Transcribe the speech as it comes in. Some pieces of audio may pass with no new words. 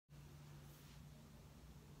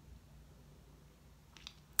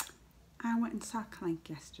I went and saw Kalank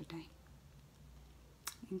yesterday.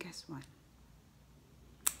 And guess what?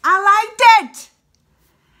 I liked it.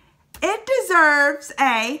 It deserves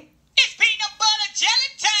a... It's peanut butter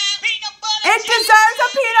jelly time. Peanut butter It deserves a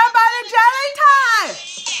peanut butter jelly time.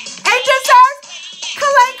 It deserves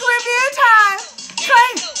Kalank review time.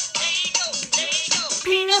 Kalank.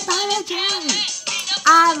 Peanut butter jelly.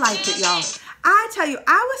 I liked it, y'all. I tell you,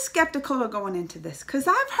 I was skeptical of going into this because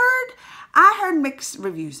I heard mixed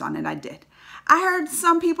reviews on it. I did. I heard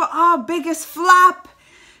some people, oh, biggest flop,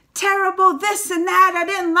 terrible, this and that. I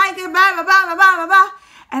didn't like it, blah, blah, blah, blah, blah, blah.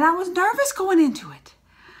 And I was nervous going into it.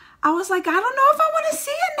 I was like, I don't know if I want to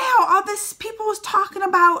see it now. All this people was talking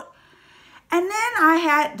about. And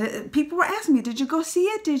then people were asking me, did you go see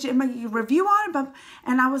it? Did you make a review on it?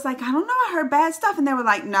 And I was like, I don't know. I heard bad stuff. And they were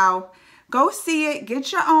like, no, go see it.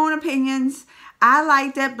 Get your own opinions. I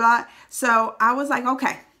liked it, blah. So I was like,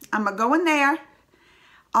 okay, I'm going to go in there.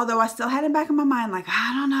 Although I still had it back in my mind, like,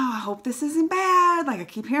 I don't know. I hope this isn't bad. Like, I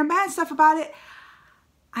keep hearing bad stuff about it.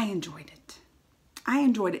 I enjoyed it. I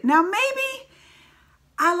enjoyed it. Now, maybe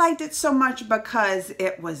I liked it so much because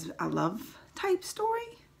it was a love type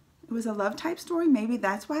story. It was a love type story. Maybe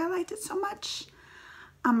that's why I liked it so much.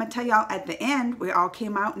 I'm going to tell y'all at the end, we all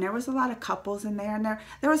came out and there was a lot of couples in there. And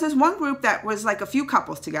there was this one group that was like a few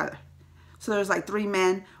couples together. So there was like 3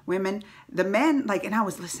 men, women. The men, like, and I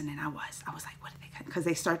was listening. I was like, what are they? Because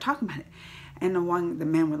they started talking about it. And the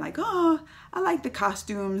men were like, oh, I like the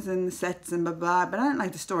costumes and the sets and blah, blah, but I didn't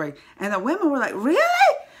like the story. And the women were like, really?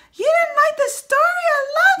 You didn't like the story? I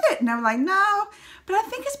love it. And they were like, no, but I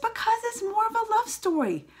think it's because it's more of a love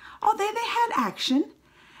story. Oh, they had action.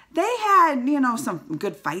 They had, you know, some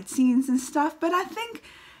good fight scenes and stuff, but I think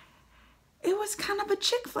it was kind of a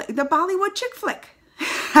chick flick, the Bollywood chick flick.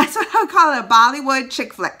 That's what I would call it, a Bollywood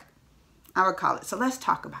chick flick. I would call it. So let's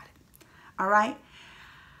talk about it. All right.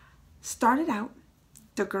 Started out,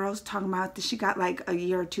 the girl's talking about that she got like a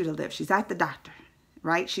year or 2 to live. She's at the doctor,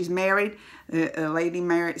 right? She's married, a lady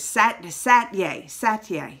married,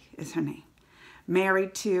 Satye is her name.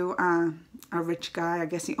 Married to a rich guy. I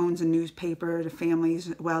guess he owns a newspaper. The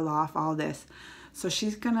family's well off, all this. So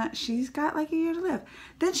she's got like a year to live.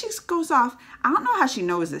 Then she goes off. I don't know how she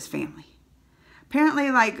knows this family. Apparently,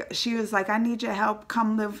 like, she was like, I need your help.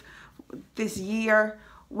 Come live this year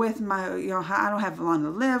with my, you know, I don't have long to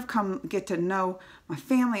live. Come get to know my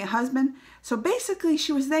family and husband. So basically,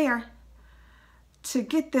 she was there to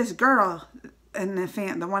get this girl and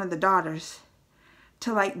the one of the daughters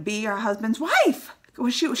to like be her husband's wife.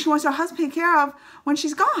 She wants her husband taken care of when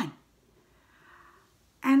she's gone.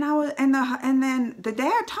 And then the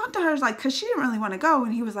dad talked to her like, cause she didn't really want to go,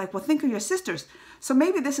 and he was like, well, think of your sisters. So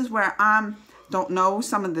maybe this is where don't know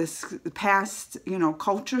some of this past, you know,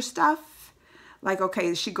 culture stuff. Like,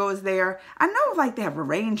 okay, she goes there. I know like they have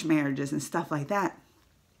arranged marriages and stuff like that.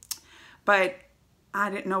 But I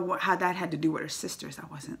didn't know how that had to do with her sisters. I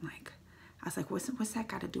was like, what's that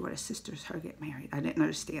got to do with her sisters, her get married? I didn't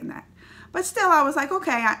understand that. But still, I was like,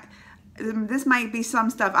 okay, this might be some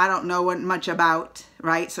stuff I don't know much about,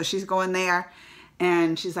 right? So she's going there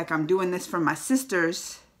and she's like, I'm doing this for my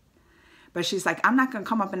sisters. But she's like, I'm not going to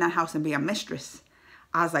come up in that house and be a mistress.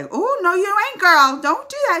 I was like, oh, no, you ain't, girl. Don't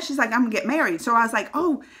do that. She's like, I'm going to get married. So I was like,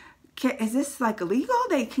 oh, is this like illegal?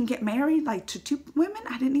 They can get married like to 2 women?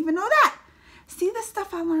 I didn't even know that. See the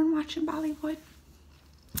stuff I learned watching Bollywood?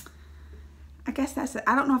 I guess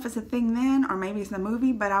I don't know if it's a thing then or maybe it's in the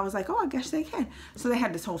movie, but I was like, oh, I guess they can. So they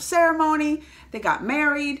had this whole ceremony. They got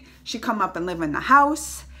married. She come up and live in the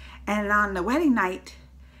house. And on the wedding night,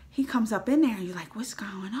 he comes up in there and you're like, what's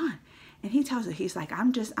going on? And he tells her, he's like, I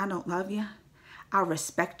don't love you. I'll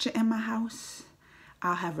respect you in my house.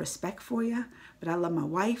 I'll have respect for you, but I love my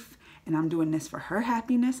wife and I'm doing this for her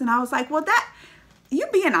happiness. And I was like, well, you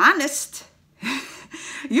being honest.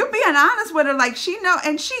 You being honest with her, like she know,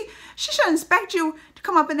 and she shouldn't expect you to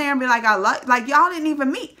come up in there and be like, I love, like y'all didn't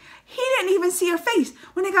even meet. He didn't even see her face.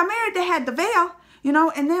 When they got married, they had the veil, you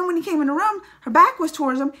know, and then when he came in the room, her back was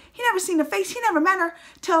towards him. He never seen the face. He never met her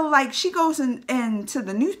till like she goes into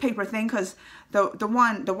the newspaper thing because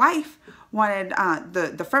the wife wanted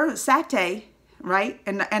the first Satay, right?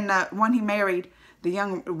 And the one he married, the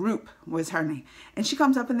young Roop was her name. And she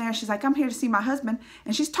comes up in there. She's like, I'm here to see my husband.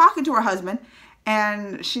 And she's talking to her husband.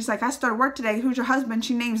 And she's like, I started work today. Who's your husband?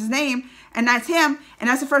 She names his name. And that's him. And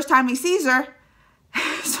that's the first time he sees her.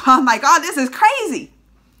 So I'm like, oh, this is crazy.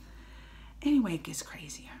 Anyway, it gets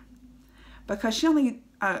crazier. Because she only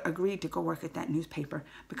agreed to go work at that newspaper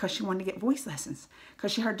because she wanted to get voice lessons.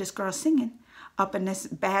 Because she heard this girl singing up in this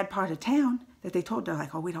bad part of town that they told her,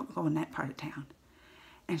 like, oh, we don't go in that part of town.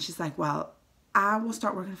 And she's like, well, I will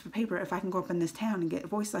start working for the paper if I can go up in this town and get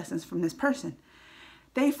voice lessons from this person.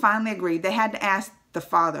 They finally agreed. They had to ask the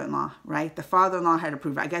father-in-law, right? The father-in-law had to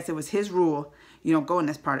approve it. I guess it was his rule, you don't go in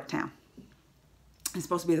this part of town. It's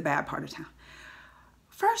supposed to be the bad part of town.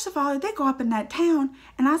 First of all, they go up in that town,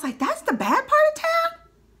 and I was like, that's the bad part of town?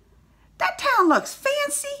 That town looks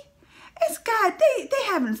fancy. It's got, they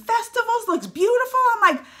having festivals, looks beautiful.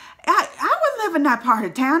 I'm like, I would live in that part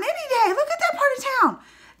of town any day. Look at that part of town.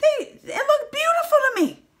 It looked beautiful to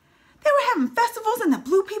me. They were having festivals and the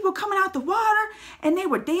blue people coming out the water, and they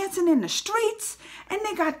were dancing in the streets, and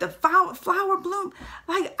they got the flower bloom.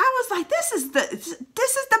 Like, I was like, this is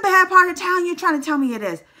the bad part of town you're trying to tell me it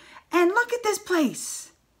is. And look at this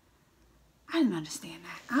place. I didn't understand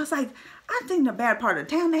that. I was like, I think the bad part of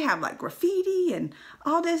town, they have like graffiti and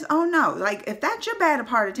all this. Oh no, like if that's your bad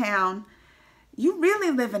part of town, you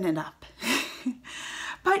really living it up.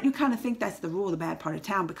 But you kind of think that's the rule of the bad part of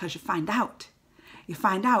town because you find out. You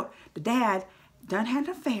find out the dad done had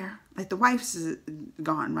an affair. Like the wife's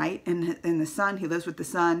gone, right? And the son, he lives with the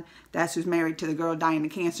son. That's who's married to the girl dying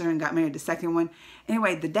of cancer and got married to the second one.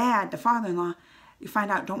 Anyway, the dad, the father-in-law, you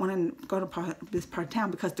find out don't want to go to this part of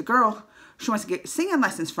town because the girl she wants to get singing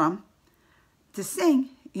lessons from, to sing,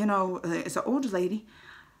 you know, it's an older lady.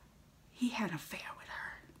 He had an affair with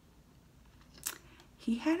her.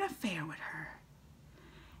 He had an affair with her.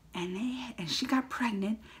 And she got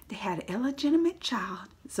pregnant. They had an illegitimate child,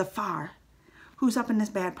 Zafar, who's up in this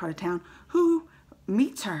bad part of town, who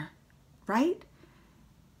meets her, right?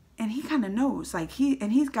 And he kind of knows, like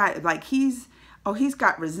he's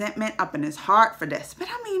got resentment up in his heart for this. But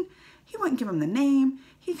I mean, he wouldn't give him the name.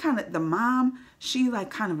 The mom, she like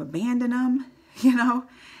kind of abandoned him, you know,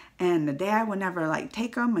 and the dad would never like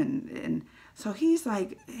take him. And so he's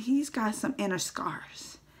got some inner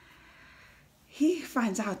scars. He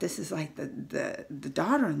finds out this is like the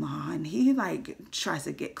daughter-in-law, and he like tries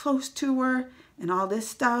to get close to her and all this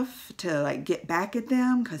stuff to like get back at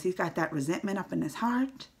them because he's got that resentment up in his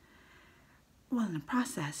heart. Well, in the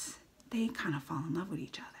process, they kind of fall in love with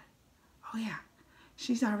each other. Oh yeah,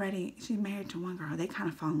 she's married to one girl. They kind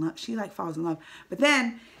of fall in love. She like falls in love, but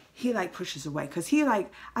then he like pushes away because he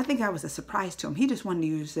like, I think that was a surprise to him. He just wanted to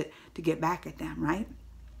use it to get back at them, right?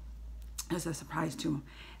 It was a surprise to him,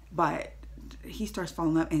 but he starts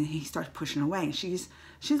falling in love and he starts pushing away. And she's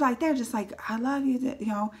like, they're just like, I love you, you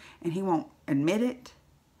know, and he won't admit it,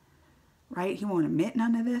 right? He won't admit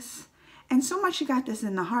none of this. And so much he got this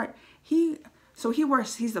in the heart. He's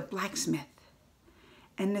a blacksmith.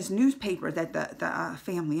 And this newspaper that the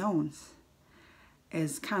family owns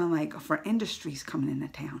is kind of like for industries coming into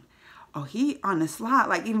town. Oh, he on the slide,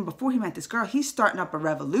 like even before he met this girl, he's starting up a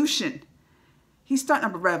revolution. He's starting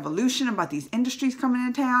up a revolution about these industries coming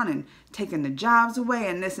into town and taking the jobs away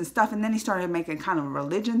and this and stuff. And then he started making kind of a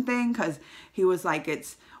religion thing because he was like,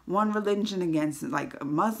 it's one religion against like a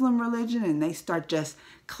Muslim religion, and they start just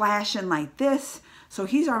clashing like this. So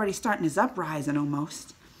he's already starting his uprising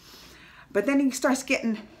almost. But then he starts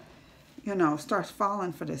getting, you know, starts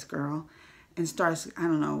falling for this girl and starts, I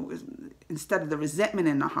don't know, instead of the resentment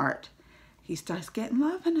in the heart, he starts getting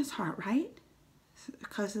love in his heart, right?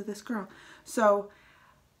 Because of this girl. So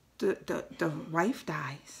the wife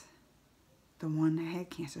dies. The one that had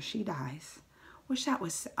cancer, she dies. Which that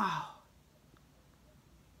was, oh.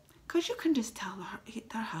 Because you can just tell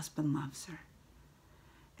her husband loves her.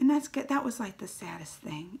 And that was like the saddest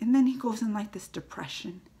thing. And then he goes in like this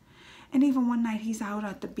depression. And even one night he's out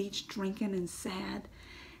at the beach drinking and sad.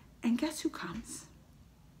 And guess who comes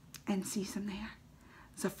and sees him there?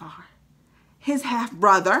 Zafar. His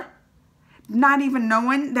half-brother. Not even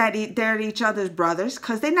knowing that they're each other's brothers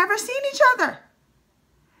because they never seen each other.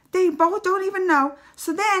 They both don't even know.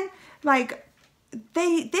 So then, like,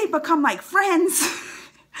 they become like friends.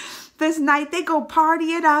 This night, they go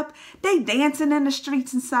party it up. They dancing in the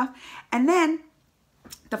streets and stuff. And then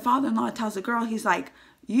the father-in-law tells the girl, he's like,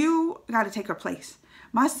 you got to take her place.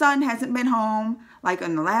 My son hasn't been home like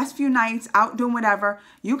in the last few nights, out doing whatever.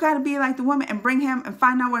 You got to be like the woman and bring him and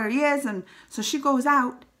find out where he is. And so she goes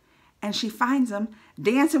out. And she finds him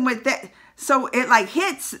dancing with that. So it like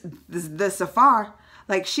hits the Zafar.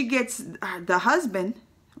 Like she gets the husband,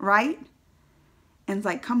 right? And it's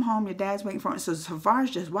like, come home, your dad's waiting for him. So Zafar's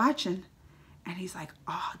just watching. And he's like,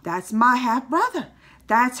 oh, that's my half-brother.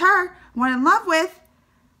 That's her. One in love with.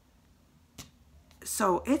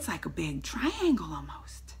 So it's like a big triangle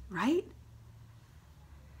almost, right?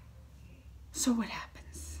 So what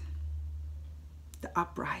happens? The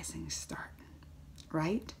uprising's starting,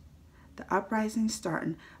 right? The uprising's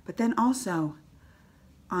starting, but then also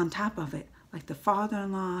on top of it, like the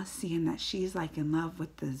father-in-law seeing that she's like in love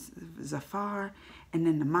with the Zafar, and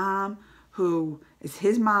then the mom who is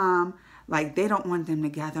his mom. Like, they don't want them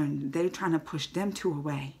together, and they're trying to push them two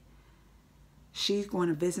away. She's going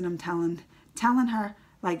to visit him, telling her,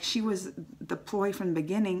 like, she was the ploy from the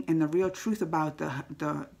beginning and the real truth about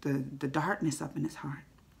the darkness up in his heart.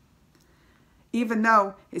 Even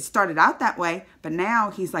though it started out that way, but now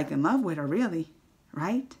he's like in love with her, really,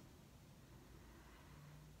 right?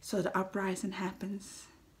 So the uprising happens.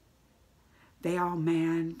 They all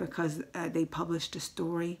mad because they published a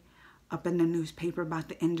story up in the newspaper about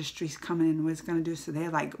the industries coming in and what it's going to do. So they're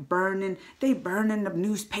like burning the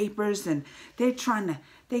newspapers, and they killing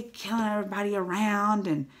everybody around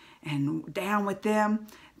and down with them.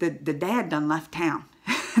 The dad done left town.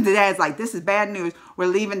 The dad's like, this is bad news. We're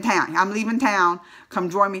leaving town. I'm leaving town. Come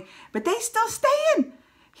join me. But they still staying.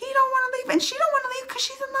 He don't want to leave, and she don't want to leave because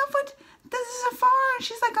she's in love with Zafar. And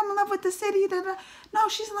she's like, I'm in love with the city. No,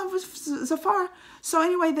 she's in love with Zafar. So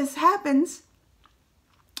anyway, this happens.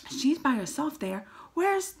 She's by herself there.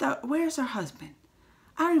 Where's her husband?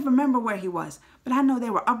 I don't even remember where he was, but I know they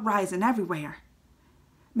were uprising everywhere.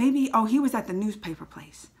 Maybe, he was at the newspaper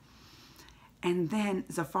place. And then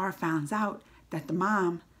Zafar finds out that the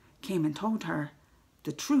mom came and told her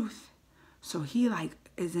the truth. So he like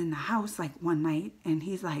is in the house like one night, and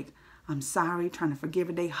he's like, I'm sorry, trying to forgive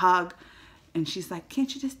her. They hug, and she's like,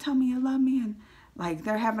 can't you just tell me you love me? And like,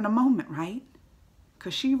 they're having a moment, right?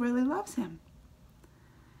 Because she really loves him.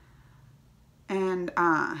 And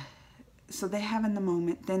so they're having the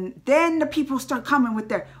moment. Then the people start coming with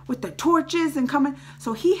their torches and coming.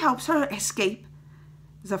 So he helps her escape,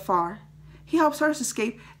 Zafar. He helps her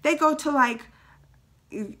escape. They go to like,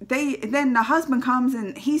 then the husband comes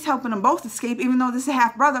and he's helping them both escape, even though this is a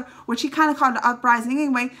half brother, which he kind of called the uprising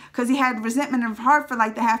anyway, because he had resentment in his heart for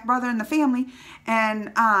like the half brother in the family.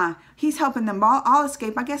 And he's helping them all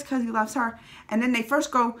escape, I guess because he loves her. And then they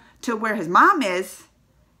first go to where his mom is,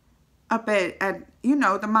 up at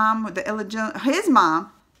the mom with his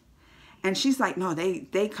mom. And she's like, no,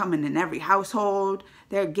 they coming in every household.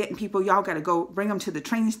 They're getting people. Y'all got to go bring them to the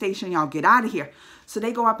train station. Y'all get out of here. So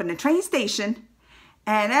they go up in the train station,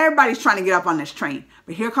 and everybody's trying to get up on this train.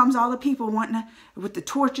 But here comes all the people with the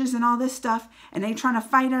torches and all this stuff. And they trying to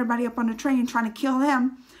fight everybody up on the train, trying to kill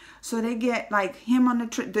him. So they get like him on them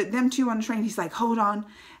two on the train. He's like, hold on.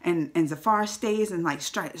 And Zafar stays and like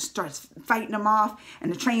starts fighting them off.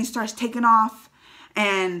 And the train starts taking off.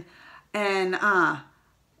 And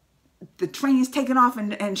the train's taking off,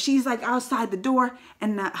 and she's like outside the door,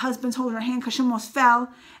 and the husband's holding her hand because she almost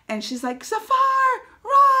fell. And she's like, Zafar,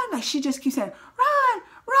 run. Like, she just keeps saying, run,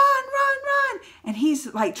 run, run, run. And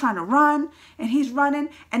he's like trying to run, and he's running,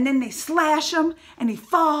 and then they slash him, and he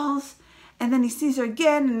falls. And then he sees her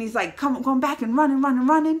again, and he's like going back and running, running,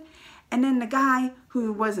 running. And then the guy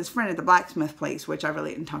who was his friend at the blacksmith place, which I really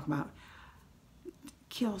didn't talk about,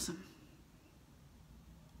 kills him.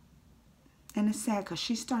 And it's sad because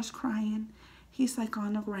she starts crying. He's like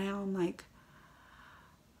on the ground, like.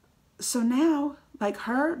 So now, like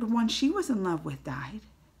the one she was in love with died,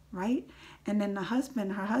 right? And then her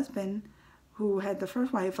husband, who had the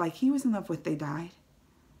first wife, like he was in love with, they died.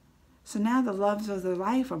 So now the loves of their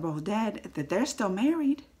life are both dead, that they're still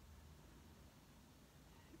married.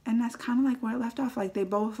 And that's kind of like where it left off. Like they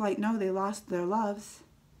both like, no, they lost their loves.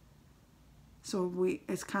 So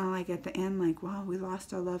it's kind of like at the end, like, wow, we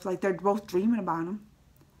lost our loves. Like they're both dreaming about them.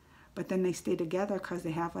 But then they stay together because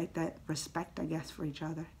they have like that respect, I guess, for each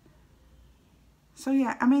other. So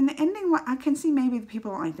yeah, I mean, the ending, I can see maybe the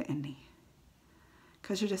people don't like the ending.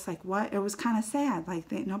 Because you're just like, what? It was kind of sad.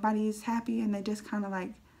 Like nobody's happy, and they just kind of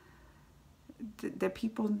like, the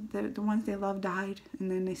people, the ones they love died,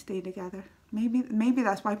 and then they stay together. Maybe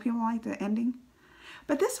that's why people like the ending.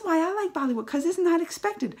 But this is why I like Bollywood, because it's not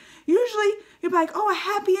expected. Usually you're like, oh, a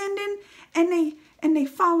happy ending, and they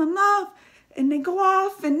fall in love, and they go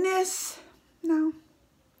off, and this. No.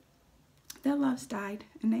 Their loves died,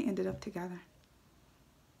 and they ended up together.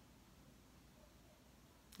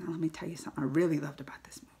 Now let me tell you something I really loved about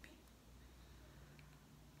this movie.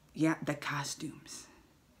 Yeah, the costumes.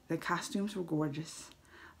 The costumes were gorgeous.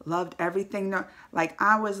 Loved everything. Like,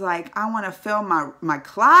 I was like, I want to fill my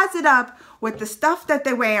closet up with the stuff that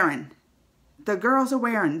they're wearing. The girls are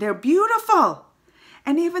wearing. They're beautiful.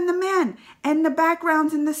 And even the men. And the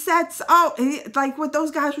backgrounds and the sets. Oh, like what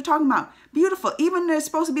those guys were talking about. Beautiful. Even they're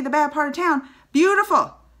supposed to be the bad part of town.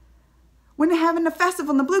 Beautiful. When they're having the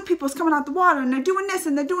festival and the blue people's coming out the water and they're doing this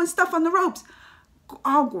and they're doing stuff on the ropes.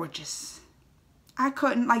 All gorgeous. I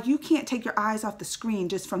couldn't, like, you can't take your eyes off the screen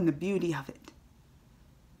just from the beauty of it.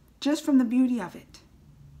 Just from the beauty of it.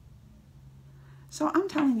 So I'm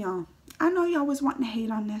telling y'all, I know y'all was wanting to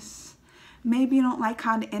hate on this. Maybe you don't like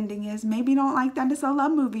how the ending is. Maybe you don't like that it's a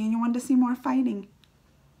love movie and you wanted to see more fighting.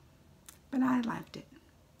 But I liked it.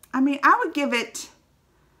 I mean, I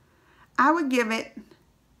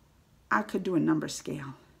could do a number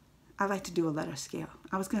scale. I like to do a letter scale.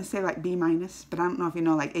 I was going to say like B-, but I don't know if you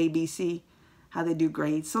know like A, B, C, how they do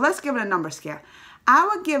grades. So let's give it a number scale. I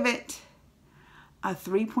would give it a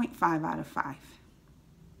 3.5 out of 5.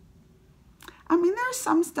 I mean, there's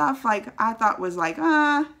some stuff like I thought was like,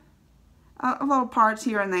 a little parts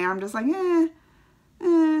here and there. I'm just like,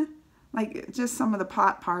 like just some of the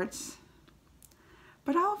plot parts.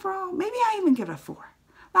 But overall, maybe I even give it a 4.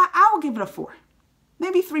 I will give it a 4.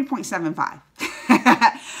 Maybe 3.75.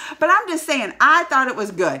 But I'm just saying, I thought it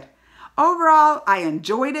was good. Overall, I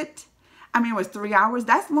enjoyed it. I mean, it was 3 hours.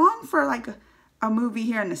 That's long for like a movie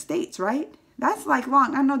here in the States, right? That's like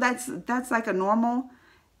long. I know that's like a normal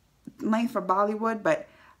length for Bollywood, but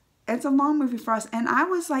it's a long movie for us. And I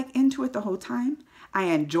was like into it the whole time. I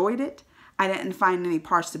enjoyed it. I didn't find any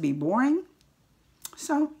parts to be boring.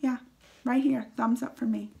 So yeah, right here, thumbs up for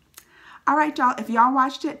me. All right, y'all, if y'all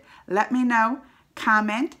watched it, let me know.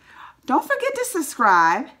 Comment. Don't forget to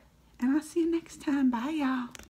subscribe. And I'll see you next time. Bye, y'all.